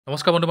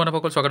নমস্কাৰ বন্ধু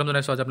বান্ধৱসকল স্বাগতম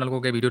জনাইছোঁ আজি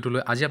আপোনালোকক এই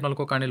ভিডিঅ'টোলৈ আজি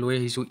আপোনালোকৰ কাৰণে লৈ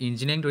আহিছোঁ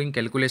ইঞ্জিনিয়াৰিং ড্ৰয়িং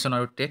কেলকুলেশ্যন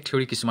আৰু টেট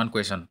থিয়ৰী কিছুমান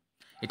কুৱেশ্যন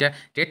এতিয়া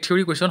টেট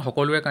থিয়ৰী কুৱেশ্যন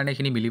সকলোৰে কাৰণে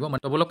এইখিনি মিলিব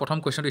মানে তবলক প্ৰথম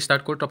কুৱেশ্যনটো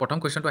ষ্টাৰ্ট কৰোঁ তো প্ৰথম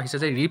কুৱেশ্যনটো আহিছে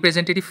যে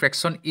representative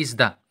fraction is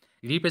the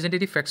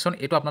representative fraction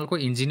এইটো আপোনালোকৰ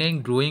ইঞ্জিনিয়াৰিং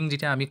ড্ৰয়িং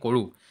যেতিয়া আমি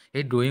কৰোঁ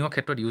সেই ড্ৰয়িঙৰ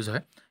ক্ষেত্ৰত ইউজ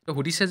হয় তো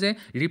সুধিছে যে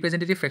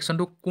ৰিপ্ৰেজেণ্টেটিভ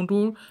ফ্ৰেকশ্যনটো কোনটো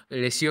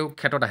ৰেচিঅ'ৰ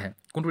ক্ষেত্ৰত আহে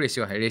কোনটো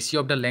ৰেচিঅ' আহে ratio'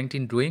 of the length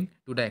in drawing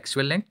to the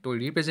actual length তো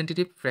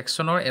ৰিপ্ৰেজেণ্টেটিভ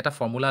ফ্ৰেকশ্যনৰ এটা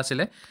ফৰ্মুলা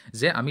আছিলে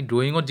যে আমি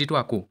ড্ৰয়িঙত যিটো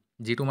আঁকো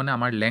যিটো মানে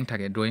আমাৰ লেংথ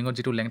থাকে ড্ৰয়িঙত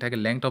যিটো লেংথ থাকে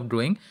length of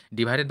drawing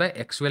divided by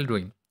actual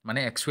drawing মানে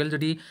একচুৱেল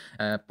যদি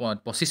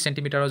 25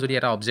 চেণ্টিমিটাৰৰ যদি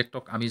এটা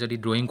অবজেক্টক আমি যদি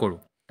ড্ৰয়িং কৰোঁ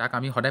তাক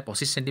আমি সদায়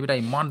 25 চেণ্টিমিটাৰ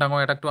ইমান ডাঙৰ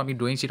এটাকতো আমি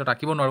ড্ৰয়িং শ্বীটত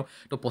আঁকিব নোৱাৰোঁ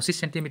তো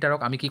 25 চেণ্টিমিটাৰক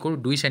আমি কি কৰোঁ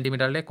 2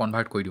 চেণ্টিমিটাৰলৈ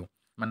কনভাৰ্ট কৰি দিওঁ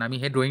মানে আমি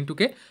সেই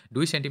ড্ৰয়িংটোকে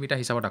 2 চেণ্টিমিটাৰ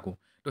হিচাপত আঁকো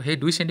তো সেই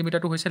 2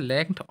 চেণ্টিমিটাৰটো হৈছে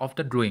লেংথ অফ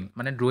দ্য ড্ৰয়িং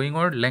মানে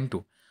ড্ৰয়িঙৰ লেংথটো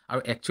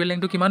আৰু একচুৱেল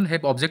লেংথটো কিমান সেই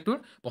অবজেক্টটোৰ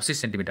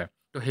 25 চেণ্টিমিটাৰ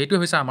তো সেইটোৱে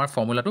হৈছে আমাৰ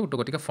ফৰ্মুলাটো তো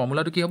গতিকে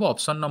ফৰ্মুলাটো কি হ'ব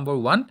option number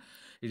 1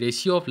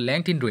 ratio' of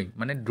length in drawing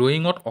মানে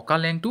ড্ৰয়িঙত অঁকা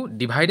লেংথটো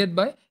ডিভাইডেড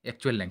বাই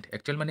একচুৱেল লেংথ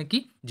একচুৱেল মানে কি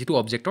যিটো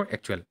অবজেক্টৰ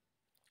একচুৱেল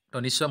তো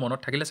নিশ্চয় মনত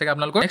থাকিলে চাগে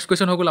আপোনালোকৰ নেক্সট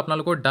কুৱেশ্যন হৈ গ'ল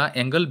আপোনালোকৰ the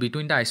angle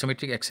between the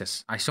আইচমেট্ৰিক access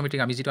আইচমেট্ৰিক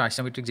আমি যিটো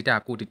আইচমেট্ৰিক যেতিয়া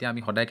আঁকো তেতিয়া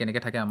আমি সদায়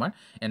কেনেকৈ থাকে আমাৰ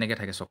এনেকৈ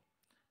থাকে চব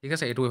ঠিক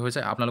আছে এইটো হৈছে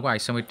আপোনালোকৰ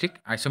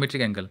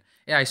আইচমেট্ৰিক এংগল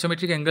এই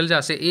আইচমেট্ৰিক এংগল যে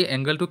আছে এই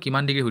এংগলটো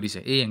কিমান ডিগ্ৰী সুধিছে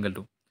এই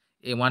এংগলটো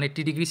এই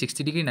 180 ডিগ্ৰী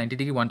 60 ডিগ্ৰী 90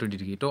 ডিগ্ৰী 120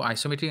 ডিগ্ৰী তো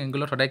আইচমেট্ৰিক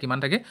এংগলত সদায় কিমান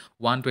থাকে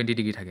 120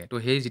 ডিগ্ৰী থাকে তো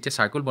সেই যেতিয়া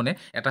চাৰ্কুল বনে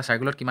এটা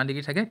চাৰ্কুলত কিমান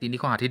ডিগ্ৰী থাকে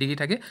 360 ডিগ্ৰী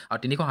থাকে আৰু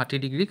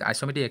 360 ডিগ্ৰীক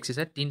আইচমেট্ৰিক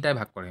এক্সিছে তিনিটাই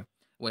ভাগ কৰে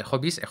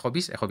 120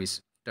 120 120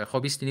 তো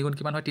 120 তিনিগুণ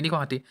কিমান হয়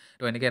 360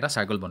 তো এনেকৈ এটা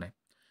চাৰ্কুল বনে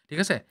ঠিক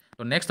আছে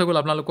তো নেক্সট হৈ গ'ল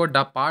আপোনালোকৰ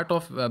the part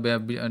of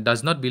does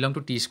not belong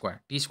to T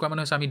square মানে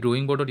হৈছে আমি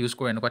ড্ৰয়িং বৰ্ডত ইউজ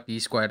কৰোঁ এনেকুৱা টি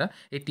স্কোৱাৰ এটা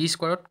এই টি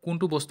স্কোৱাৰত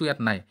কোনটো বস্তু ইয়াত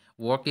নাই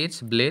work as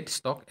blade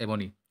stock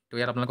ebony তো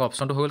ইয়াত আপোনালোকৰ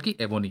অপশ্যনটো হৈ গ'ল কি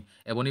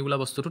এবনি বোলা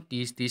বস্তুটো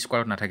টি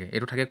স্কোৱাৰত নাথাকে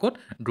এইটো থাকে ক'ত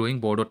ড্ৰয়িং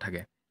বৰ্ডত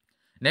থাকে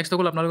নেক্সট হৈ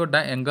গ'ল আপোনালোকৰ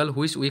the angle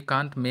which we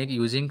can't make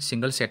using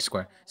single set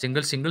square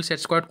single set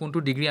স্কোৱাৰত কোনটো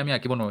ডিগ্ৰী আমি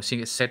আঁকিব নোৱাৰোঁ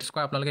ছেট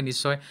স্কোৱাৰ আপোনালোকে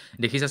নিশ্চয়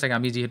দেখিছে চাগে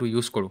আমি যিহেতু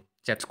ইউজ কৰোঁ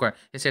ছেট স্কোৱাৰ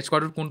সেই ছেট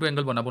স্কোৱাৰটোত কোনটো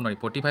এংগল বনাব নোৱাৰি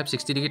 45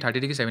 60 ডিগ্ৰী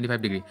 30 ডিগ্ৰী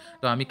 75 ডিগ্ৰী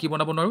তো আমি কি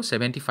বনাব নোৱাৰোঁ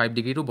 75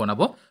 ডিগ্ৰীটো বনাব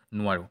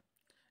নোৱাৰোঁ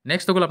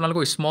নেক্সট হৈ গ'ল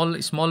আপোনালোকৰ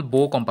স্মল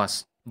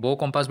বৌ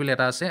কম্পাছ বুলি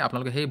এটা আছে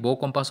আপোনালোকে সেই বৌ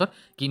কম্পাছত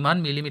কিমান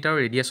মিলিমিটাৰ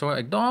ৰেডিয়াছৰ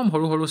একদম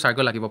সৰু সৰু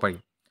চাৰ্কল আঁকিব পাৰি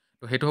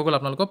তো সেইটো হৈ গ'ল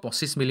আপোনালোকৰ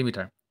 25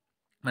 মিলিমিটাৰ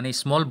মানে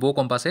স্মল বৌ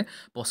কম্পাছে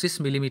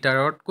 25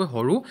 মিলিমিটাৰতকৈ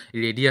সৰু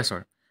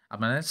ৰেডিয়াছৰ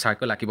আপোনাৰ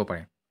চাৰ্কল আঁকিব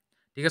পাৰে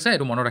ঠিক আছে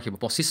এইটো মনত ৰাখিব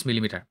 25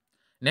 মিলিমিটাৰ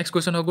নেক্সট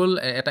কুৱেশ্যন হৈ গ'ল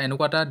এটা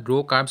এনেকুৱা এটা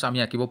ড্ৰ' কাৰ্ভছ আমি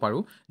আঁকিব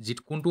পাৰোঁ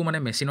যিটো কোনটো মানে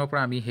মেচিনৰ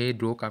পৰা আমি সেই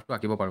ড্ৰ' কাৰ্ভটো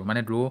আঁকিব পাৰোঁ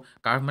মানে ড্ৰ'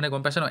 কাৰ্ভ মানে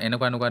গম পাইছে ন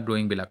এনেকুৱা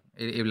ড্ৰয়িংবিলাক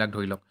এইবিলাক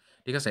ধৰি লওক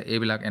ঠিক আছে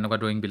এইবিলাক এনেকুৱা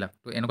ড্ৰয়িংবিলাক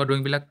তো এনেকুৱা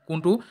ড্ৰয়িংবিলাক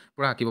কোনটো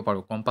পৰা আঁকিব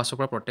পাৰোঁ কম্পাছৰ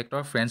পৰা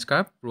প্ৰত্যেকটোৰ ফ্ৰেঞ্চ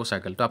কাৰ্ভ প্ৰ'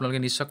 চাৰ্কেল তো আপোনালোকে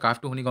নিশ্চয়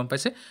কাৰ্ভটো শুনি গম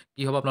পাইছে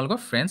কি হ'ব আপোনালোকৰ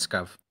ফ্ৰেঞ্চ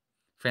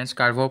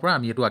কাৰ্ভৰ পৰা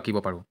আমি এইটো আঁকিব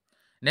পাৰোঁ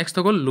নেক্সট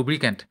হৈ গ'ল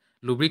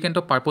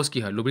লুব্ৰিকেণ্টৰ পাৰ্পছ কি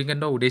হয়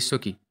লুব্ৰিকেণ্টৰ উদ্দেশ্য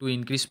কি two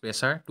increase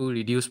pressure two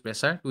reduce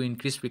pressure two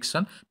increase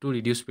friction two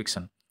reduce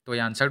friction তো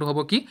এই আনচাৰটো হ'ব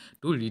কি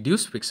টু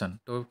ৰিডিউচ ফ্ৰিকশ্যন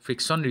তো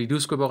ফ্ৰিকশ্যন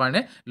ৰিডিউচ কৰিবৰ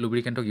কাৰণে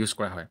লুব্ৰিকেণ্টক ইউজ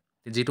কৰা হয়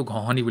যিটো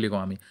ঘঁহনি বুলি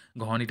কওঁ আমি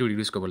ঘঁহনিটো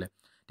ৰিডিউচ কৰিবলৈ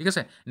ঠিক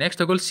আছে নেক্সট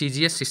হৈ গ'ল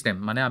CGS ছিষ্টেম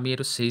মানে আমি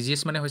এইটো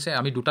CGS মানে হৈছে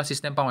আমি দুটা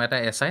ছিষ্টেম পাওঁ এটা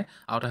SI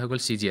আৰু এটা হৈ গ'ল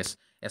CGS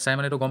SI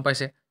মানে এইটো গম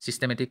পাইছে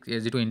ছিষ্টেমেটিক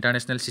যিটো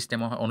ইণ্টাৰনেশ্যনেল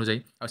ছিষ্টেমৰ অনুযায়ী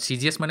আৰু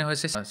CGS মানে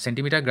হৈছে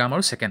চেণ্টিমিটাৰ গ্ৰাম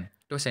আৰু ছেকেণ্ড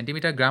তো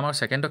চেণ্টিমিটাৰ গ্ৰাম আৰু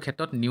ছেকেণ্ডৰ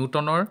ক্ষেত্ৰত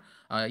নিউটনৰ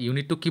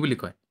ইউনিটটো কি বুলি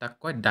কয় তাক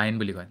কয় ডাইন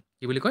বুলি কয়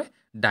কি বুলি কয়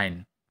ডাইন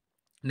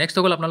নেক্সট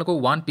হৈ গ'ল আপোনালোকৰ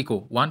 1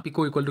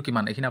 পিকো ইকুৱেল টু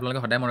কিমান এইখিনি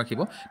আপোনালোকে সদায় মনত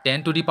ৰাখিব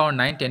 10 to the power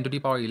 9 10 to the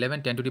power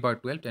 11 10 to the power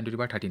 12 10 to the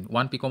power 13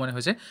 1 পিকো মানে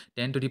হৈছে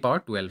 10 to the power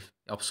 12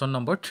 option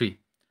number 3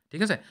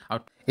 ঠিক আছে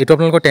আৰু এইটো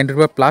আপোনালোকৰ 10 টু দি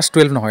পাৱাৰ প্লাছ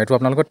 12 নহয় এইটো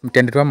আপোনালোকৰ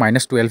 10 টু দি পাৱাৰ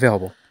মাইনাছ 12হে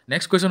হ'ব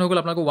নেক্সট কুৱেশ্যন হৈ গ'ল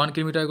আপোনালোকৰ 1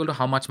 kilometre equal to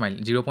how much mile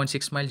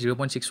 0.6 mile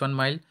 0.61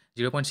 mile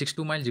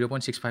 0.62 mile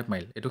 0.65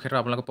 mile এইটো ক্ষেত্ৰত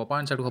আপোনালোকৰ প্ৰপাৰ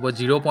আনচাৰটো হ'ব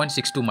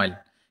 0.62 মাইল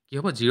কি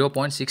হ'ব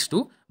 0.62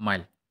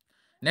 মাইল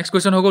নেক্সট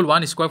কুৱেশ্যন হৈ গ'ল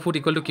 1 স্কোৱাৰ ফুট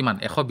ইকুৱেল টু কিমান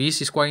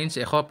 120 square inch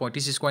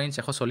 135 square inch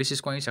 140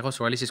 square inch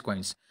 144 square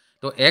inch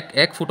তো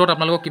এক ফুটত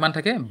আপোনালোকৰ কিমান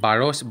থাকে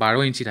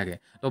 12 ইঞ্চি থাকে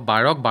তো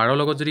 12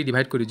 লগত যদি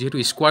ডিভাইড কৰি যিহেতু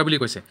স্কোৱাৰ বুলি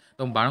কৈছে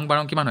তো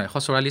 12 কিমান হয়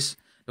 144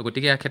 তো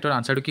গতিকে ইয়াৰ ক্ষেত্ৰত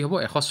আনচাৰটো কি হ'ব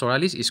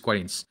 144 square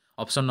inch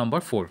option number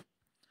 4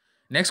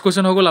 next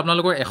question হৈ গ'ল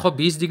আপোনালোকৰ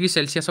 120 ডিগ্ৰী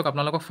চেলচিয়াছক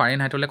আপোনালোকক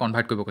ফাৰেনহাইটলৈ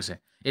কনভাৰ্ট কৰিব কৈছে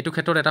এইটো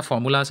ক্ষেত্ৰত এটা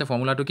ফৰ্মুলা আছে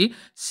ফৰ্মুলাটো কি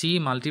C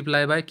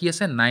মাল্টিপ্লাই বাই কি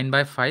আছে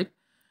 9/5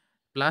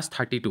 প্লাছ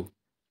 32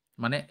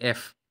 মানে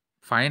F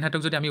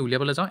ফাৰেনহাইটক যদি আমি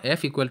উলিয়াবলৈ যাওঁ F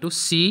equal to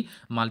C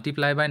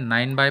multiply by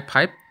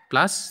 9/5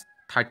 plus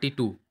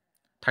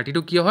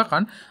 32 কিয় হয়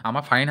কাৰণ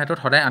আমাৰ ফাৰেনহাইটত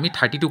সদায় আমি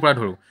 32 পৰা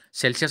ধৰোঁ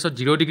চেলচিয়াছত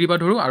 0 ডিগ্ৰী পৰা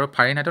ধৰোঁ আৰু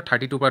ফাৰেনহাইটত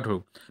 32 পৰা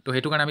ধৰোঁ তো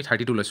সেইটো কাৰণে আমি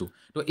 32 লৈছোঁ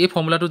তো এই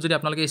ফৰ্মুলাটোত যদি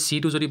আপোনালোকে এই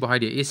চিটো যদি বহাই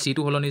দিয়ে এই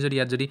চিটো সলনি যদি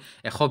ইয়াত যদি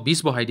 120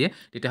 বহাই দিয়ে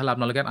তেতিয়াহ'লে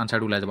আপোনালোকে ইয়াত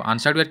আনচাৰটো ওলাই যাব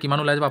আনচাৰটো ইয়াত কিমান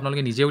ওলাই যাব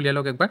আপোনালোকে নিজে উলিয়াই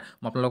লওক একবাৰ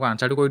মই আপোনালোকক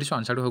আনচাৰটো কৰি দিছোঁ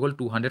আনচাৰটো হৈ গ'ল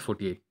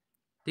 248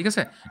 ঠিক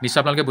আছে নিশ্চয়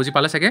আপোনালোকে বুজি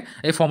পালে চাগে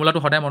এই ফৰ্মুলাটো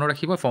সদায় মনত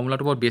ৰাখিব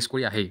ফৰ্মুলাটো বৰ বেছ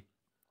কৰি আহেই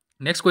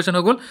নেক্সট কুৱেশ্যন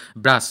হৈ গ'ল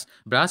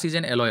brush is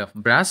an alloy of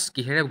brush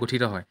কিহেৰে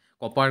গঠিত হয়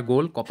কপাৰ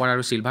গ'ল্ড কপাৰ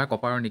আৰু চিলভাৰ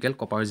কপাৰ আৰু নিকেল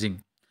কপাৰ জিংক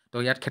তো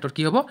ইয়াত ক্ষেত্ৰত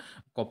কি হ'ব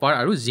কপাৰ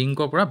আৰু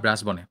জিংকৰ পৰা ব্ৰাছ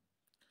বনে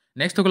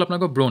নেক্সট হৈ গ'ল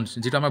আপোনালোকৰ ব্ৰঞ্জ,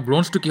 যিটো আমাৰ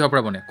ব্ৰঞ্জটো কিহৰ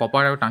পৰা বনে?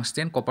 কপাৰ আৰু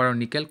টাংষ্টেন, কপাৰ আৰু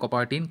নিকেল,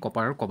 কপাৰ টিন,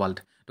 কপাৰ আৰু কবাল্ট।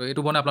 তো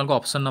এইটো বনে আপোনালোকৰ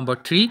অপশ্যন নম্বৰ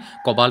 3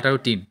 কবাল্ট আৰু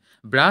টিন।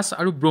 ব্ৰাছ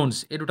আৰু ব্ৰঞ্জ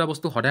এই দুটা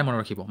বস্তু সদায় মনত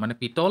ৰাখিব, মানে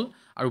পিতল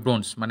আৰু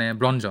ব্ৰঞ্জ মানে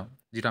ব্ৰঞ্জ,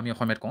 যিটো আমি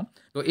অসমীয়াত কওঁ।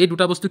 তো এই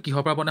দুটা বস্তু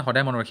কিহৰ পৰা বনে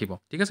সদায় মনত ৰাখিব,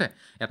 ঠিক আছে?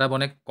 এটা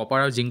বনে কপাৰ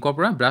আৰু জিংকৰ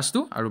পৰা ব্ৰাছটো,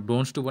 আৰু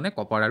ব্ৰঞ্জটো বনে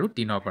কপাৰ আৰু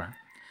টিনৰ পৰা।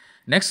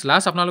 নেক্সট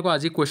লাষ্ট আপোনালোকৰ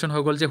আজি কুৱেশ্যন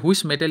হৈ গ'ল যে which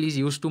metal is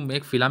use to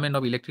make filament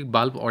of electric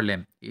bulb or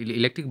lamp.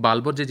 Electric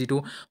বাল্বত যে যিটো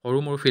সৰু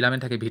মৰু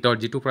ফিলামেণ্ট থাকে ভিতৰত,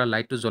 যিটোৰ পৰা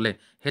লাইটটো জ্বলে,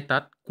 সেই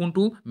তাত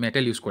কোনটো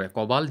মেটেল ইউজ কৰে?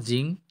 কবাল্ট,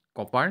 জিংক,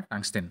 কপাৰ,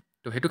 টাংষ্টেন।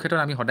 তো সেইটো ক্ষেত্ৰত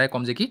আমি সদায়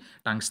ক'ম যে কি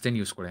টাংষ্টেন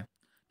ইউজ কৰে,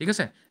 ঠিক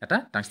আছে? এটা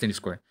টাংষ্টেন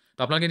ইউজ কৰে। তো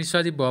আপোনালোকে নিশ্চয়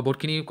আজি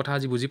বহুতখিনি কথা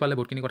আজি বুজি পালে,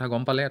 বহুতখিনি কথা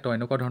গম পালে। তো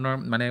এনেকুৱা ধৰণৰ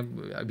মানে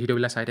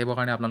ভিডিঅ'বিলাক চাই থাকিবৰ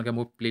কাৰণে আপোনালোকে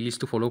মোৰ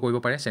প্লে'লিষ্টটো ফ'ল' কৰিব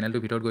পাৰে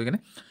চেনেলটোৰ ভিতৰত গৈ কিনে।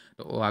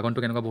 তো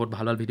আগন্তুক এনেকুৱা বহুত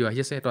ভাল ভাল ভিডিঅ' আহি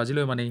আছে। তো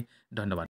আজিলৈ মানে ধন্যবাদ।